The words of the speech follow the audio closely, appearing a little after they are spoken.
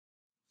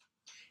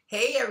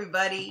Hey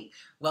everybody!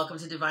 Welcome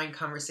to Divine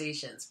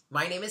Conversations.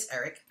 My name is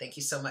Eric. Thank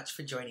you so much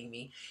for joining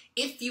me.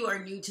 If you are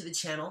new to the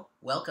channel,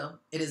 welcome.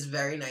 It is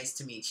very nice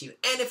to meet you.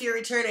 And if you're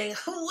returning,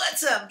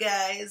 what's up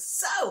guys?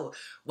 So,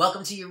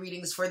 welcome to your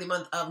readings for the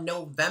month of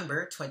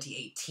November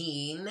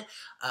 2018.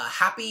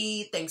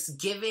 Happy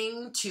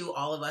Thanksgiving to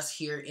all of us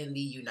here in the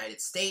United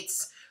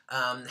States.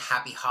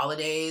 Happy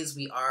holidays.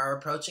 We are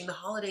approaching the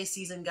holiday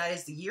season,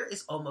 guys. The year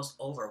is almost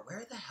over.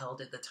 Where the hell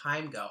did the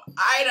time go?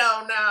 I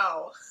don't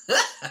know.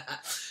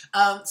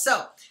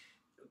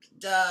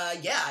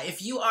 Yeah,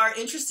 if you are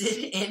interested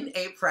in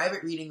a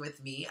private reading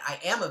with me, I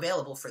am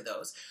available for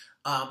those.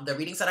 The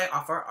readings that I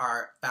offer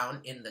are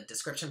found in the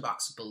description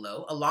box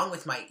below, along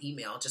with my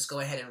email. Just go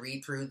ahead and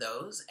read through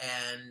those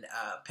and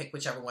pick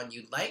whichever one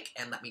you'd like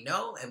and let me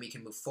know, and we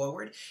can move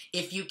forward.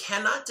 If you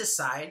cannot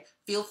decide,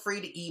 feel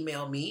free to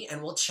email me,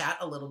 and we'll chat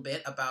a little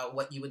bit about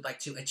what you would like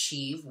to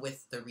achieve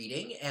with the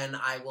reading, and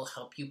I will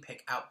help you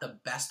pick out the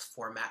best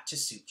format to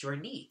suit your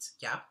needs,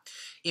 yeah?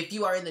 If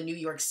you are in the New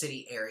York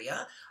City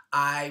area,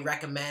 I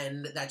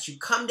recommend that you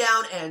come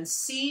down and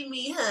see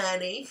me,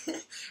 honey,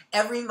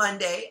 every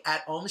Monday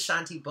at Om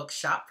Shanti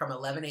Bookshop from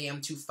 11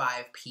 a.m. to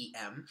 5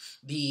 p.m.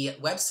 The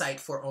website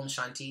for Om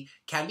Shanti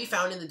can be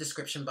found in the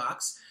description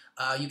box.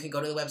 You can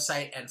go to the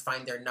website and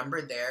find their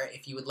number there.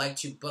 If you would like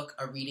to book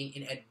a reading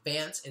in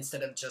advance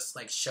instead of just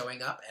like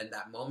showing up at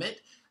that moment,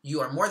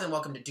 you are more than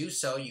welcome to do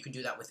so. You can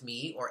do that with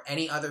me or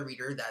any other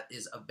reader that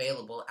is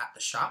available at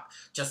the shop.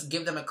 Just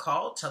give them a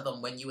call, tell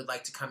them when you would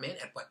like to come in,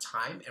 at what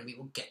time, and we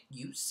will get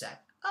you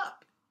set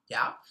up.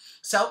 Yeah?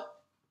 So,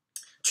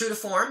 true to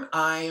form,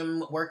 I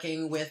am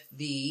working with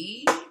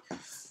the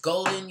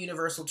Golden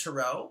Universal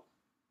Tarot.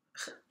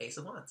 Ace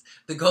of Wands.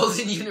 The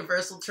Golden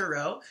Universal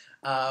Tarot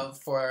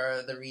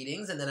for the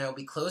readings, and then I will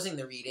be closing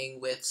the reading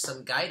with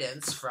some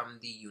guidance from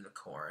the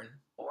Unicorn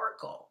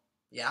Oracle.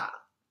 Yeah?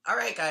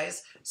 Alright,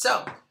 guys.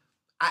 So,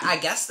 I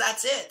guess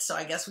that's it. So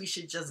I guess we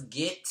should just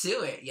get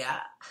to it, yeah?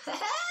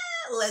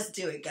 Let's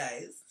do it,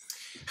 guys.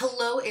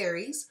 Hello,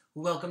 Aries.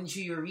 Welcome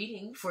to your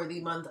reading for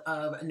the month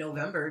of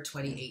November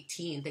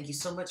 2018. Thank you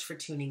so much for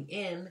tuning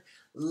in.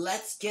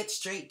 Let's get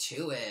straight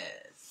to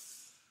it.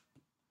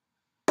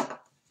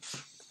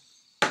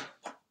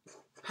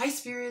 Hi,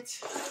 Spirit.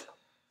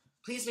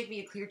 Please make me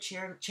a clear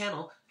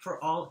channel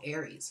for all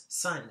Aries,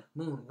 Sun,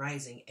 Moon,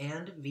 Rising,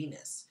 and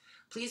Venus.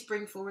 Please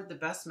bring forward the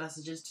best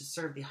messages to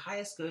serve the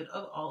highest good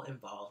of all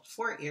involved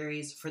for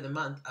Aries for the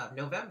month of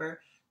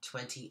November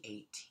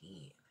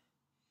 2018.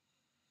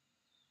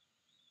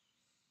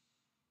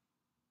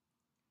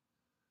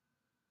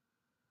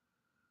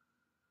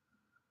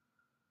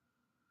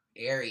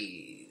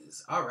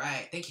 Aries. All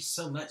right. Thank you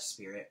so much,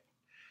 Spirit.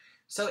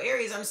 So,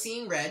 Aries, I'm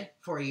seeing red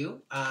for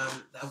you.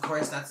 Of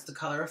course, that's the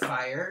color of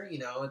fire. You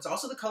know, it's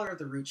also the color of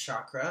the root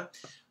chakra.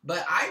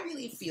 But I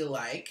really feel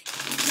like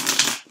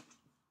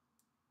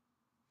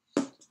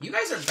you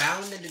guys are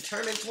bound and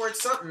determined towards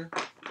something.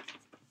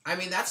 I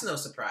mean, that's no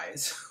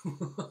surprise.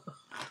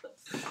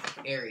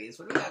 Aries,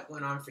 what do we got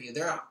going on for you?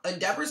 There are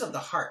endeavors of the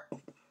heart.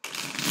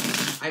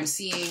 I'm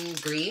seeing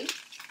green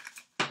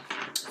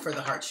for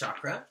the heart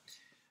chakra.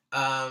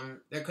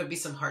 There could be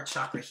some heart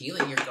chakra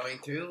healing you're going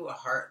through, a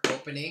heart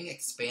opening,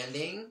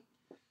 expanding.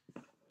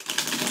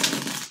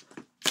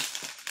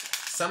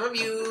 Some of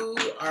you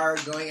are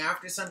going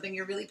after something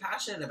you're really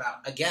passionate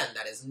about. Again,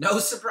 that is no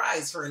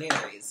surprise for an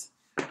Aries.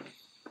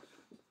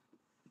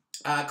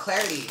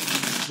 Clarity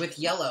with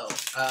yellow,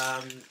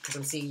 because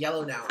I'm seeing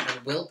yellow now,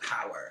 and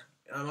willpower.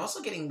 I'm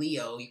also getting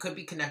Leo. You could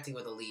be connecting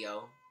with a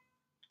Leo.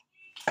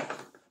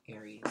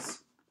 Aries.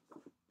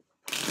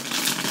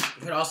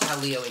 You could also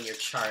have Leo in your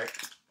chart.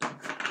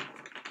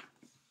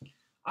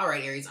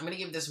 Alright, Aries, I'm going to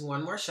give this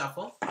one more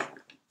shuffle,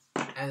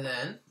 and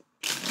then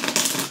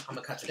I'm going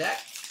to cut the deck,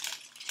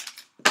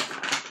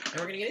 and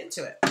we're going to get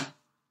into it.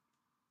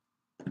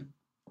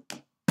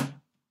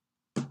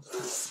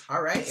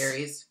 Alright,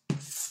 Aries.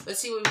 Let's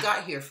see what we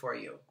got here for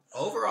you.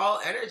 Overall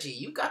energy,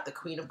 you got the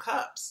Queen of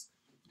Cups.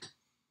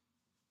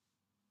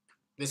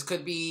 This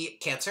could be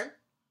Cancer.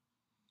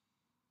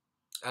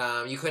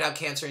 You could have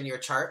Cancer in your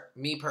chart.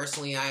 Me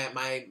personally,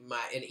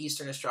 in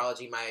Eastern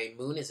astrology, my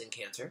moon is in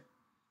Cancer.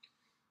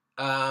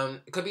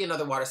 It could be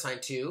another water sign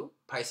too,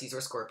 Pisces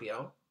or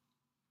Scorpio.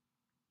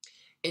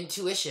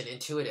 Intuition,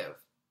 intuitive.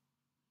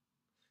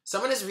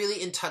 Someone is really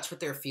in touch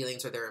with their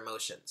feelings or their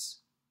emotions.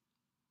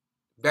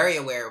 Very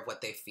aware of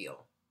what they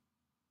feel.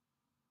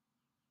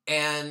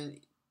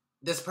 And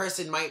this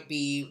person might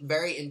be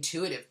very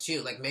intuitive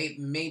too, like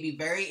maybe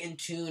very in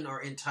tune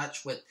or in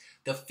touch with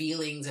the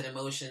feelings and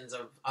emotions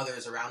of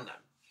others around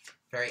them.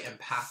 Very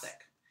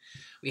empathic.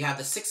 We have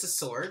the Six of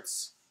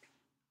Swords.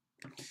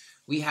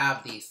 We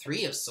have the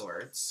Three of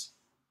Swords.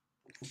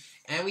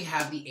 And we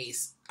have the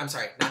Ace. I'm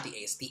sorry, not the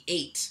Ace. The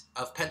Eight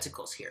of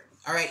Pentacles here.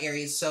 All right,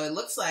 Aries. So it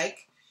looks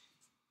like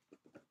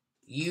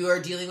you are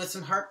dealing with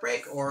some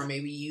heartbreak, or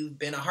maybe you've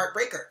been a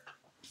heartbreaker.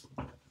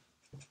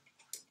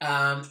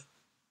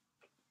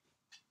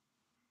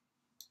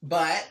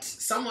 But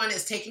someone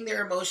is taking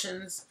their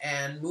emotions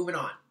and moving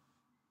on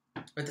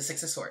with the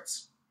Six of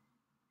Swords.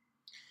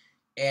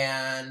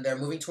 And they're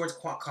moving towards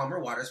calmer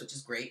waters, which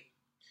is great.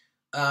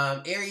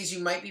 Aries,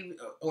 you might be,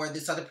 or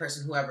this other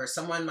person, whoever,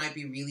 someone might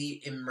be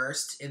really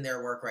immersed in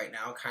their work right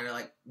now, kind of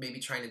like maybe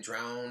trying to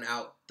drown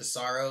out the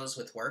sorrows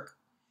with work.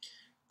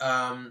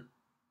 But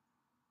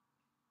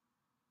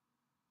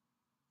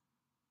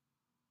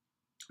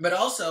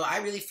also, I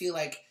really feel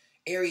like,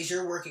 Aries,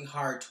 you're working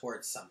hard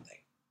towards something.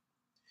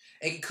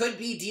 It could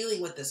be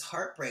dealing with this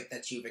heartbreak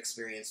that you've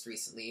experienced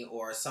recently,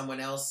 or someone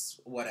else,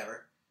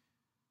 whatever.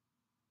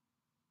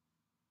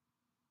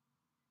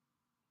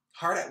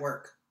 Hard at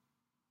work.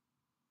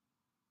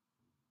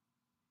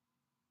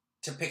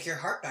 To pick your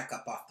heart back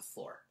up off the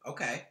floor.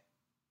 Okay.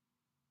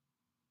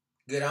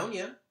 Good on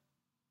you.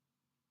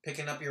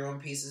 Picking up your own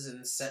pieces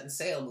and setting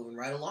sail, moving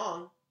right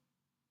along.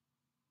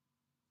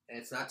 And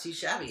it's not too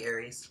shabby,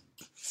 Aries.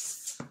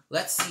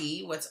 Let's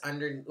see what's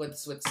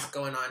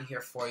going on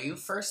here for you.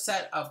 First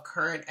set of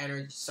current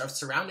energy,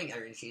 surrounding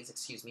energies,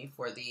 excuse me,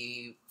 for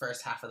the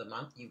first half of the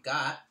month. You've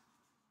got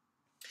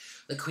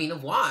the Queen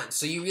of Wands.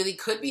 So you really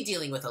could be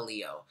dealing with a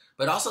Leo,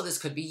 but also this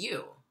could be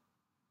you.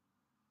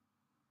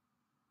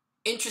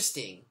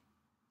 Interesting.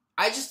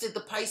 I just did the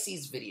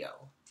Pisces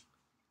video.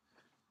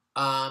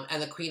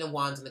 And the Queen of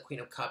Wands and the Queen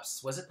of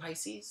Cups. Was it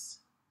Pisces?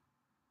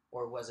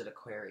 Or was it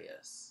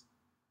Aquarius?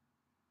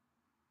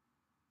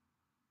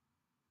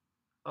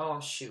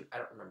 Oh, shoot. I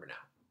don't remember now.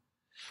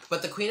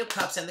 But the Queen of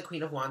Cups and the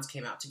Queen of Wands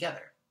came out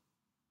together.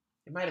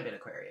 It might have been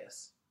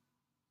Aquarius.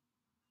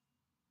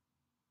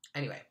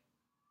 Anyway.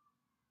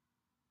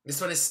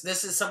 This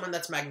is someone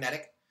that's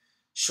magnetic,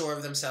 sure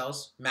of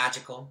themselves,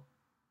 magical,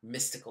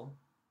 mystical,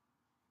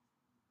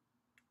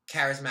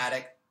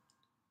 charismatic,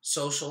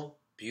 social,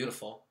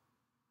 beautiful,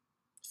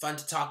 fun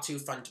to talk to,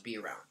 fun to be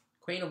around.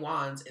 Queen of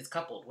Wands is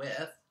coupled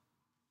with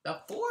the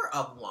Four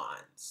of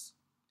Wands.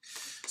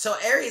 So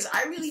Aries,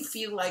 I really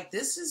feel like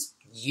this is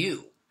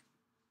you,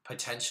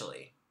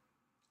 potentially.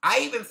 I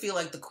even feel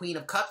like the Queen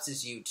of Cups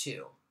is you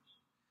too.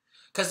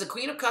 Because the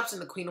Queen of Cups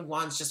and the Queen of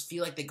Wands just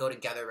feel like they go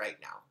together right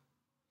now.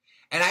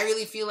 And I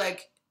really feel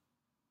like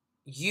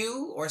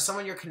you or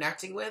someone you're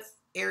connecting with,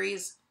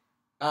 Aries,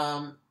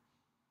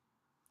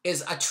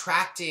 is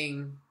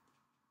attracting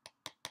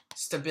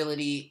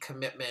stability,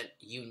 commitment,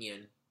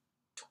 union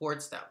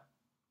towards them.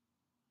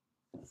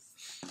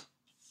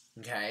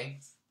 Okay?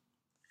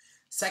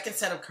 Second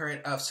set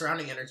of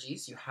surrounding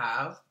energies, you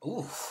have,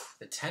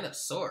 the Ten of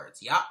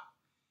Swords. Yup.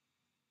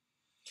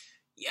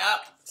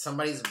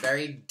 Somebody's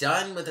very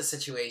done with the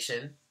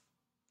situation.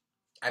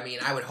 I mean,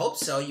 I would hope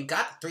so. You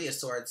got the Three of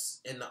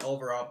Swords in the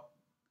overall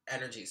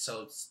energy,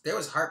 so there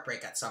was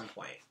heartbreak at some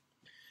point.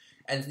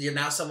 And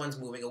now someone's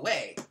moving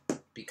away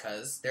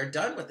because they're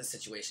done with the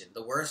situation.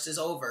 The worst is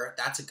over.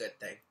 That's a good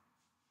thing.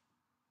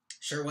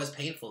 Sure was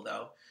painful,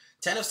 though.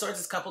 Ten of Swords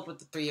is coupled with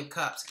the Three of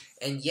Cups.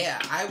 And yeah,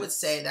 I would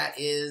say that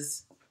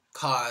is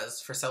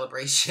cause for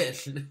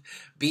celebration.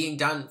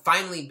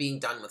 Finally being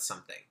done with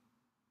something.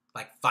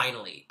 Like,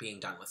 finally being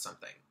done with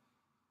something.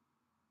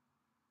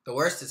 The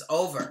worst is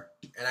over.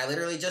 And I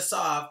literally just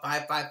saw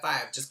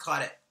 555. Just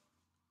caught it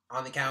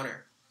on the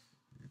counter.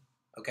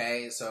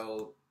 Okay,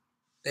 so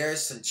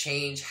there's some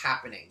change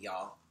happening,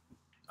 y'all.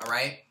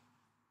 Alright?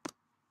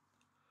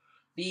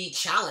 The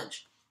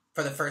challenge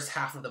for the first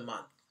half of the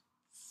month.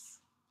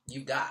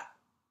 You've got,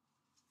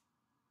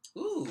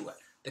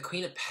 the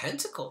Queen of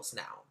Pentacles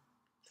now.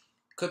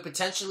 Could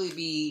potentially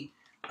be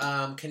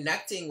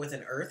connecting with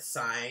an earth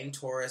sign,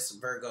 Taurus,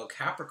 Virgo,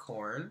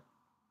 Capricorn.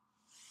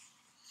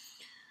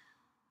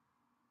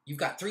 You've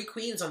got 3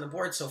 queens on the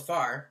board so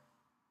far.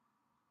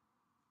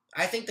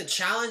 I think the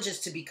challenge is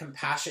to be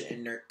compassionate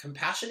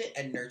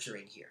and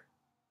nurturing here.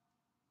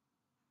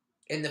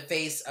 In the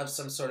face of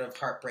some sort of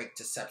heartbreak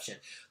deception.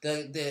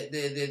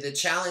 The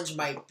challenge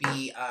might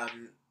be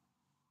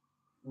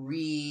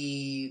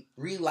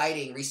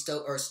relighting,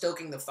 or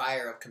stoking the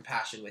fire of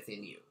compassion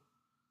within you.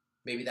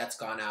 Maybe that's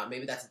gone out.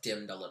 Maybe that's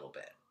dimmed a little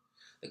bit.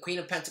 The Queen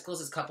of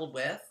Pentacles is coupled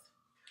with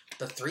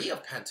the Three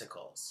of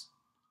Pentacles.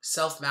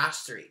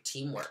 Self-mastery,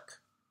 teamwork.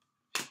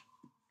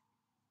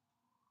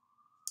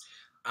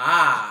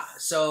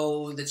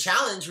 So the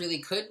challenge really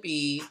could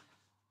be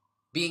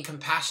being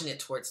compassionate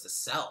towards the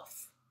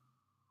self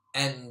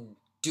and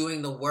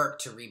doing the work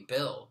to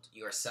rebuild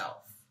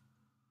yourself.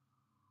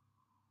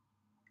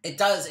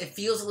 It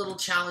feels a little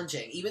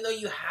challenging. Even though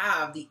you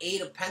have the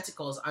Eight of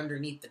Pentacles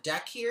underneath the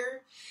deck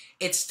here,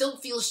 it still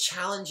feels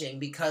challenging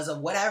because of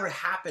whatever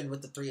happened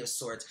with the Three of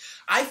Swords.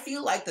 I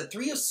feel like the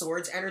Three of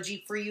Swords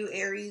energy for you,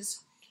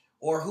 Aries,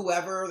 or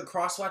whoever, the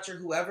cross-watcher,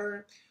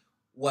 whoever,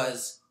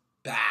 was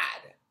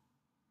bad.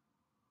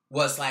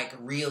 Was like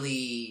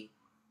really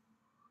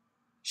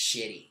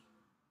shitty.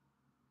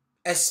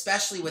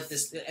 Especially with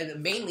this,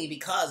 and mainly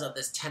because of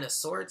this Ten of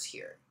Swords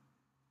here.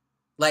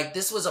 Like,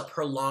 this was a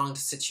prolonged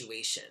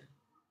situation.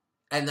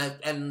 And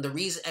the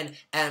reason,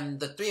 and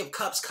the Three of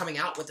Cups coming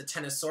out with the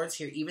Ten of Swords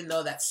here, even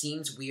though that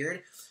seems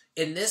weird,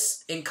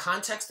 in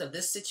context of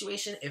this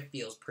situation, it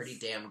feels pretty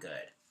damn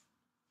good.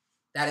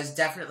 That is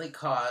definitely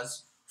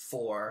cause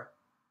for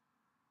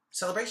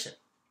celebration.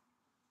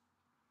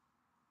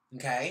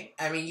 Okay?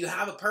 I mean, you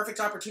have a perfect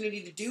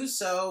opportunity to do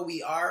so.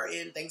 We are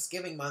in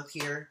Thanksgiving month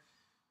here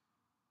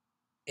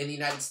in the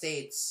United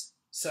States.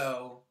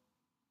 So,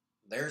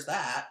 there's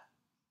that.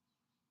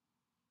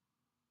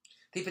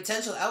 The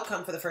potential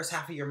outcome for the first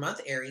half of your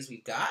month, Aries,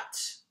 we've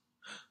got...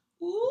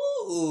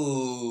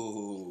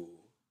 Ooh,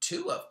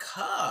 Two of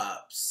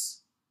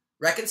Cups.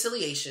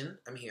 Reconciliation,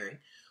 I'm hearing.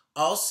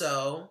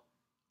 Also,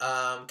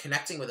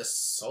 connecting with a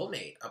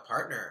soulmate, a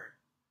partner.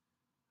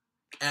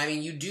 I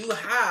mean, you do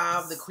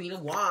have the Queen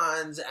of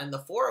Wands and the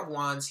Four of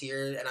Wands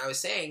here, and I was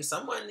saying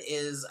someone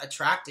is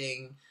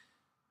attracting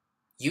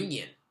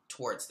union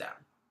towards them.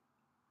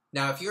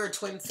 Now, if you're a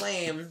twin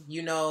flame,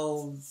 you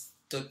know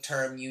the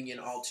term union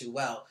all too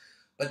well.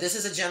 But this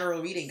is a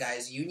general reading,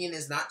 guys. Union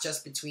is not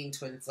just between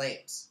twin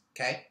flames,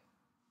 okay?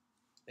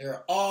 There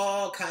are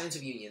all kinds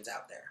of unions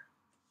out there.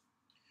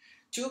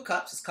 Two of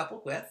Cups is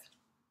coupled with...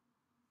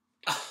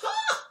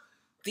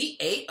 the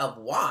Eight of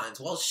Wands.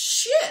 Well,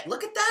 shit,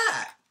 look at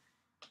that.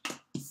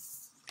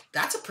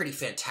 That's a pretty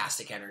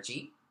fantastic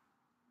energy.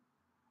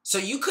 So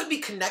you could be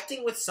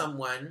connecting with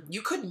someone.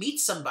 You could meet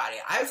somebody.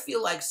 I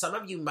feel like some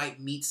of you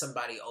might meet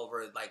somebody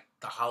over like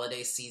the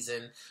holiday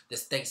season,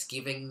 this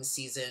Thanksgiving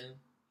season.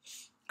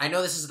 I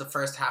know this is the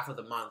first half of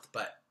the month,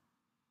 but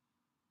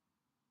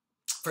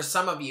for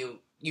some of you,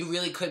 you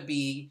really could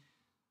be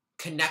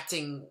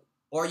connecting,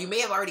 or you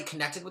may have already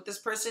connected with this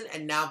person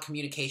and now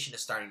communication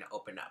is starting to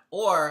open up.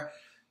 Or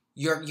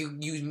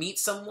you meet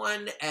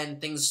someone and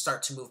things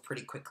start to move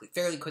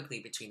fairly quickly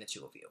between the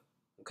two of you.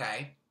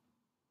 Okay?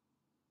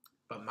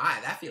 But my,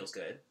 that feels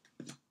good.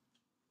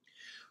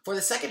 For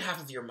the second half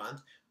of your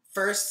month,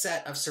 first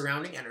set of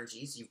surrounding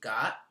energies, you've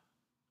got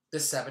the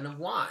Seven of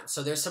Wands.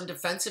 So there's some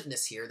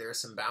defensiveness here. There are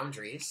some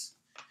boundaries.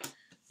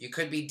 You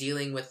could be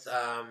dealing with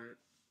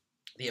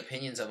the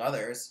opinions of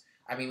others.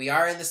 I mean, we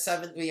are in the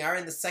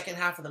second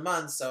half of the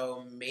month,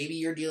 so maybe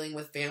you're dealing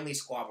with family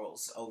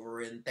squabbles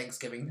over in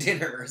Thanksgiving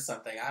dinner or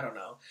something. I don't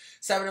know.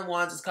 Seven of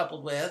Wands is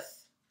coupled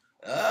with,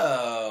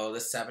 the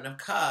Seven of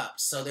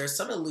Cups. So there's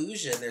some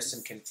illusion. There's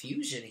some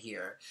confusion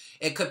here.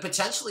 It could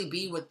potentially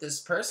be with this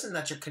person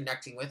that you're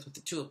connecting with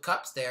the Two of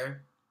Cups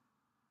there.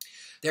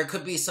 There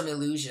could be some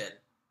illusion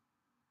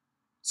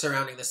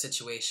surrounding the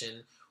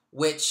situation,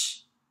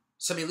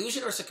 some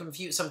illusion or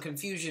some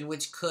confusion,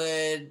 which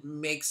could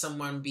make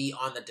someone be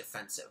on the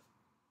defensive.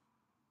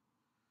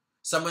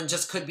 Someone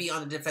just could be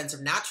on the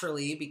defensive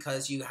naturally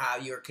because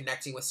you're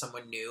connecting with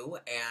someone new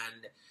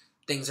and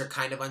things are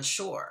kind of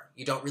unsure.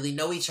 You don't really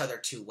know each other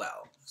too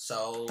well.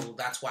 So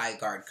that's why a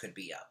guard could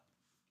be up.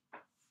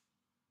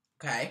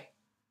 Okay.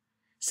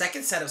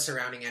 Second set of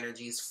surrounding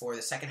energies for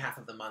the second half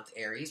of the month,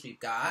 Aries.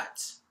 We've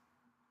got,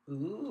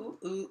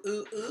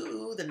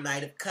 the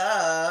Knight of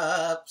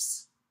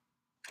Cups.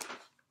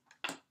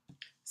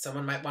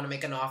 Someone might want to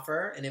make an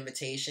offer, an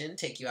invitation,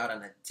 take you out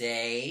on a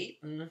date.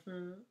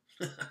 The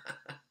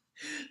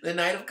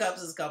Knight of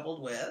Cups is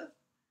coupled with,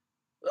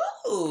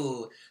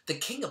 the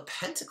King of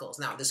Pentacles.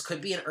 Now, this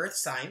could be an earth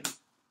sign.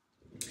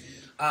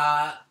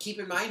 Keep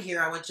in mind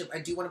here, I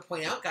do want to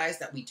point out, guys,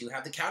 that we do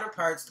have the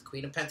counterparts. The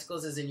Queen of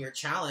Pentacles is in your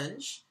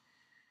challenge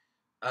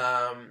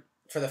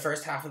for the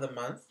first half of the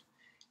month.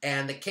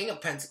 And the King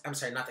of Pentacles, I'm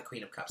sorry, not the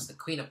Queen of Cups. The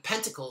Queen of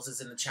Pentacles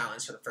is in the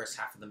challenge for the first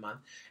half of the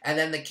month. And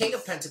then the King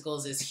of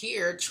Pentacles is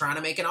here trying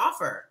to make an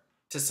offer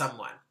to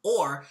someone.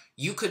 Or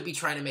you could be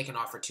trying to make an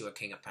offer to a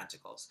King of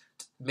Pentacles.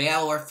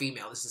 Male or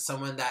female. This is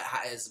someone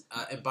that is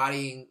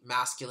embodying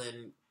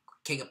masculine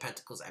King of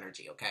Pentacles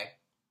energy, okay?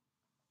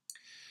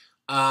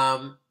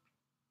 And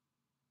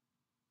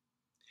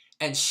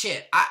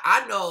shit,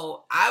 I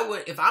know I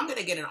would, if I'm going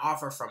to get an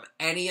offer from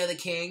any of the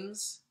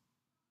kings,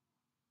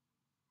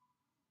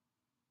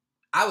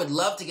 I would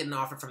love to get an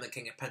offer from the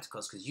King of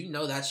Pentacles because you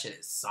know that shit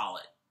is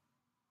solid.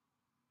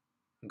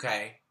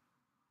 Okay?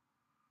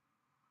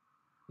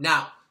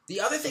 Now, the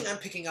other thing I'm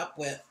picking up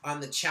with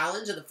on the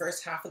challenge of the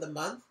first half of the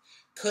month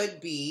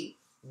could be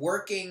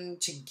working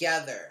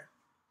together.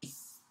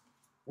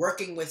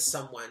 Working with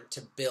someone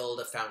to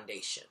build a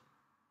foundation.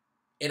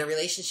 In a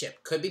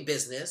relationship. Could be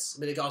business,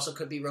 but it also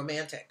could be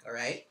romantic, all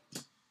right?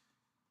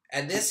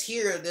 And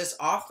this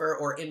offer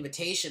or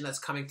invitation that's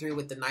coming through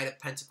with the Knight of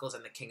Pentacles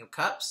and the King of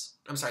Cups.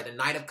 I'm sorry, the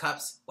Knight of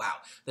Cups. Wow.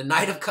 The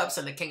Knight of Cups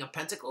and the King of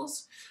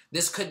Pentacles.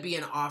 This could be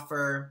an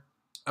offer,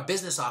 a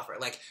business offer.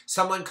 Like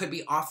someone could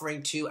be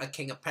offering to a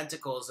King of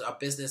Pentacles, a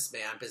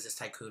businessman, business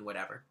tycoon,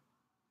 whatever.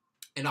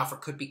 An offer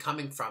could be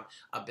coming from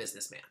a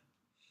businessman.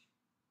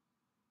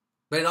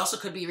 But it also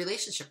could be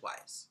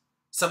relationship-wise.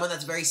 Someone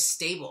that's very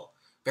stable,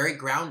 very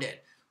grounded,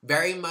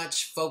 very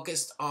much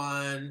focused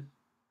on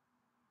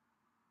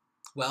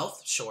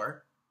wealth,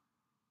 sure,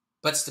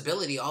 but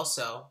stability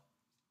also.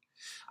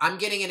 I'm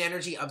getting an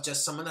energy of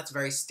just someone that's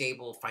very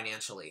stable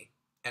financially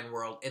and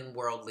in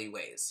worldly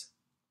ways.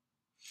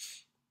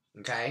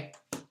 Okay?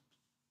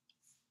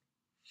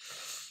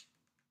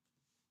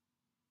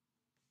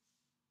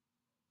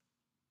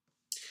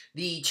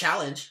 The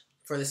challenge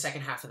for the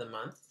second half of the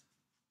month,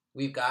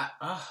 we've got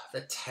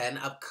the Ten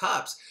of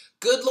Cups.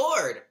 Good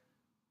Lord!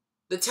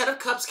 The Ten of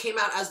Cups came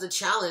out as the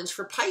challenge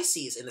for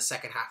Pisces in the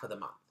second half of the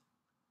month.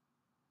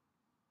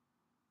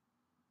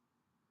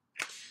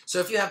 So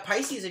if you have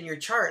Pisces in your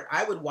chart,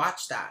 I would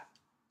watch that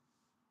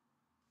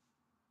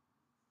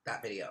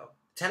video.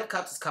 Ten of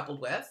Cups is coupled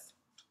with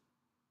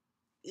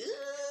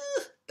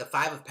the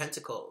Five of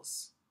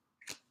Pentacles.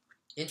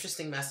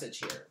 Interesting message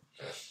here.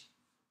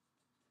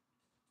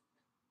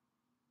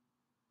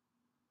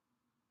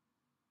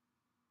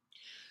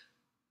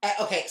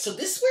 Okay, so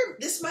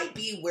this might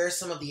be where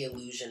some of the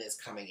illusion is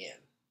coming in,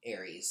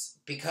 Aries,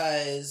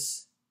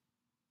 because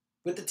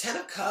with the Ten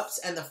of Cups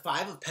and the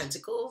Five of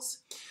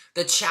Pentacles,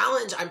 the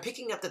challenge, I'm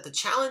picking up that the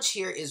challenge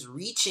here is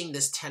reaching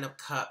this Ten of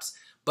Cups,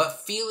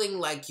 but feeling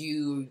like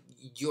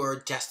you're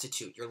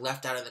destitute, you're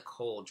left out in the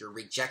cold, you're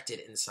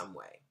rejected in some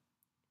way.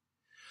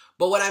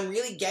 But what I'm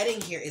really getting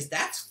here is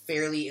that's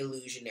fairly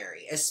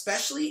illusionary,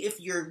 especially if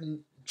you're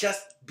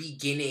just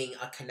beginning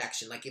a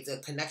connection, like if the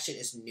connection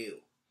is new.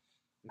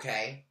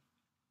 Okay?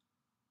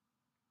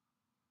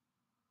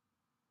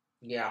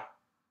 Yeah.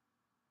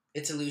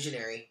 It's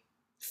illusionary.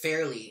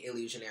 Fairly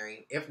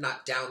illusionary. If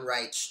not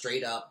downright,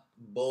 straight up,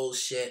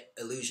 bullshit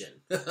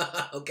illusion.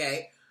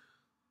 Okay?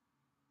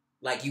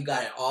 Like, you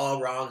got it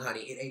all wrong, honey.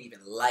 It ain't even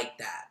like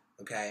that.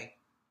 Okay?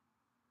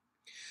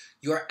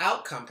 Your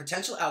outcome,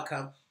 potential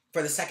outcome,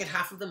 for the second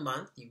half of the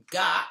month, you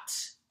got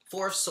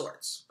Four of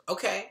Swords.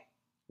 Okay?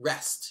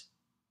 Rest.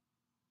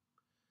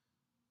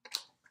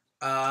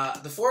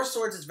 The Four of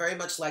Swords is very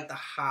much like the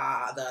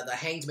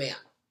Hanged Man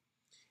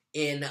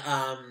in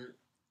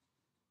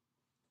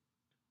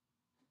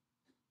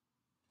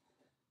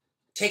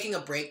taking a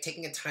break,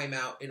 taking a time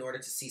out in order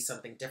to see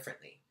something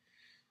differently.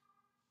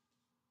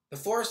 The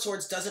Four of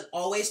Swords doesn't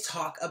always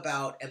talk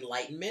about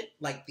enlightenment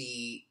like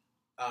the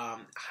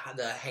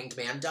Hanged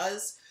Man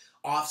does.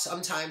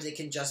 Sometimes it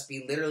can just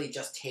be literally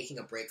just taking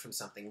a break from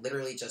something,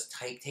 literally just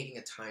taking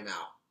a time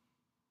out.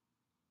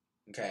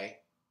 Okay?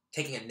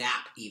 Taking a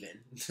nap,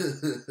 even.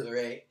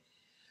 Right?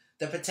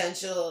 The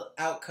potential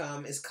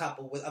outcome is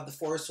coupled with, of the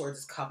Four of Swords,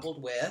 is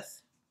coupled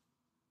with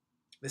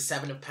the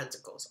Seven of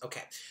Pentacles.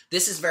 Okay.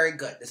 This is very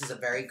good. This is a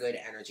very good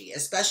energy,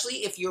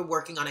 especially if you're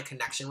working on a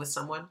connection with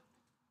someone.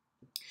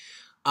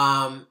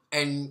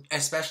 And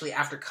especially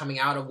after coming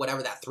out of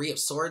whatever that Three of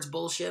Swords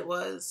bullshit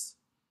was.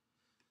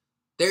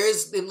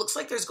 It looks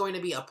like there's going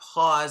to be a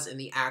pause in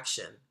the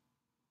action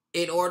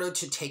in order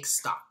to take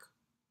stock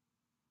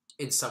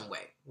in some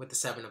way with the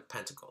Seven of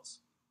Pentacles.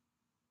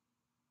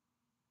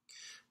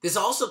 This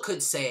also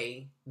could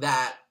say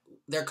that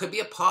there could be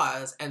a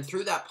pause, and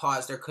through that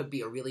pause, there could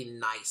be a really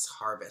nice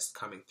harvest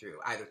coming through,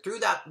 either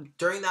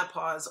during that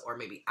pause or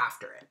maybe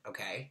after it,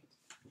 okay?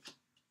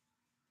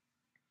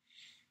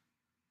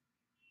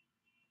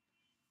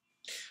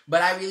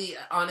 But I really,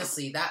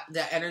 honestly,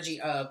 the energy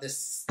of the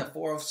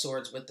Four of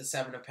Swords with the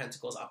Seven of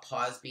Pentacles, a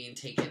pause being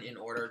taken in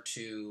order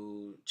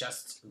to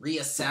just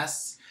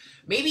reassess,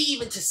 maybe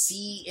even to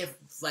see if,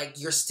 like,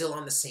 you're still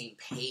on the same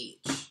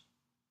page.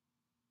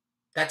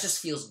 That just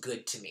feels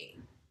good to me,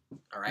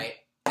 all right?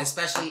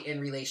 Especially in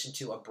relation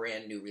to a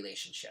brand new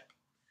relationship,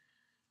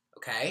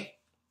 okay?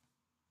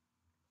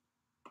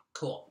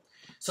 Cool.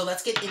 So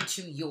let's get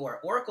into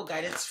your oracle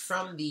guidance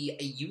from the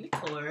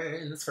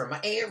unicorns, from my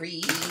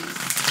Aries.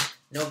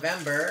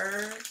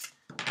 November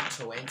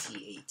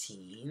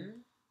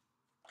 2018.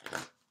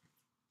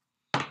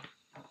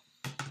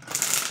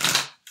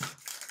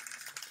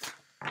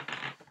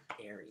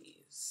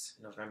 Aries,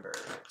 November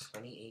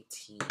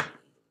 2018.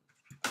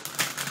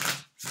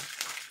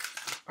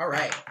 All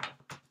right.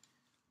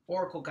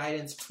 Oracle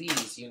guidance,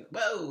 please.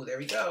 Whoa, there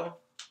we go.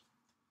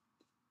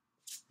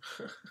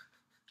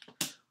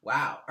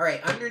 Wow. All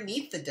right.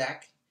 Underneath the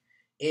deck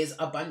is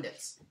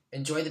abundance.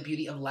 Enjoy the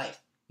beauty of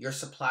life. Your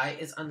supply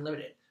is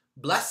unlimited.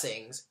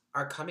 Blessings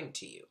are coming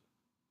to you.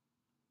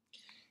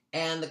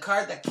 And the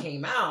card that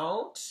came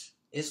out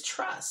is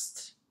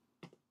trust.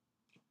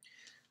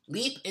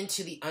 Leap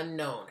into the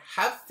unknown.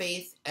 Have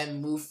faith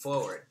and move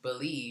forward.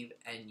 Believe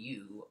and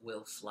you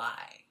will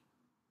fly.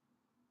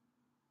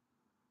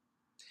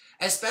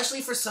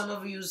 Especially for some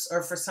of you,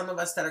 or for some of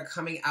us that are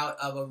coming out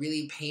of a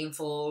really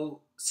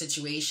painful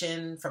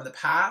situation from the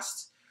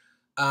past,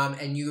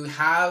 and you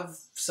have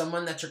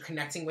someone that you're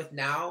connecting with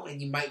now,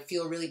 and you might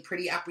feel really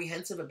pretty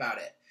apprehensive about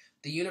it.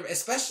 The universe,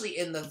 especially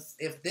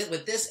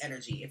with this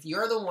energy, if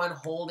you're the one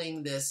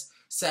holding this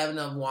Seven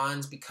of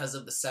Wands because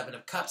of the Seven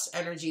of Cups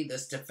energy,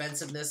 this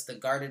defensiveness, the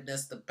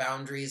guardedness, the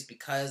boundaries,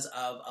 because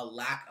of a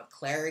lack of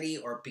clarity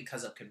or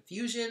because of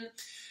confusion,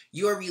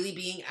 you are really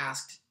being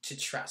asked to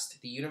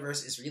trust. The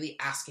universe is really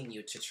asking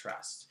you to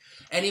trust.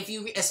 And if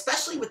you,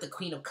 especially with the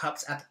Queen of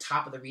Cups at the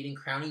top of the reading,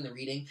 crowning the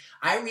reading,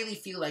 I really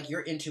feel like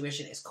your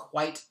intuition is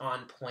quite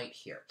on point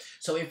here.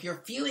 So if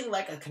you're feeling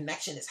like a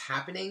connection is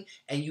happening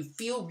and you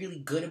feel really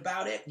good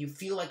about it, you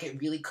feel like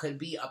it really could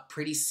be a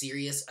pretty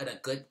serious and a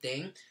good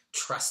thing,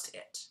 trust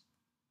it.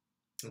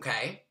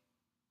 Okay?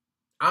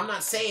 I'm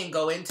not saying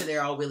go into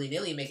there all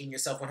willy-nilly, making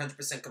yourself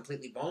 100%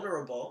 completely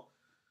vulnerable,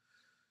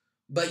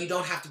 but you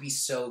don't have to be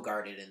so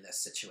guarded in this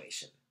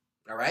situation.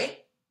 All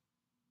right?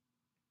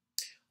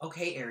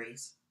 Okay,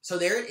 Aries. So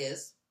there it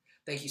is.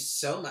 Thank you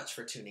so much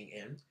for tuning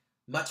in.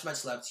 Much,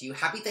 much love to you.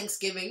 Happy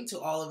Thanksgiving to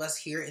all of us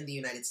here in the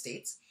United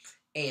States.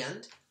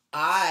 And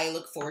I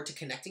look forward to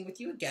connecting with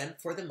you again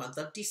for the month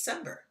of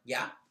December.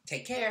 Yeah?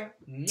 Take care.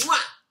 Mwah!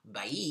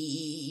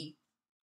 Bye.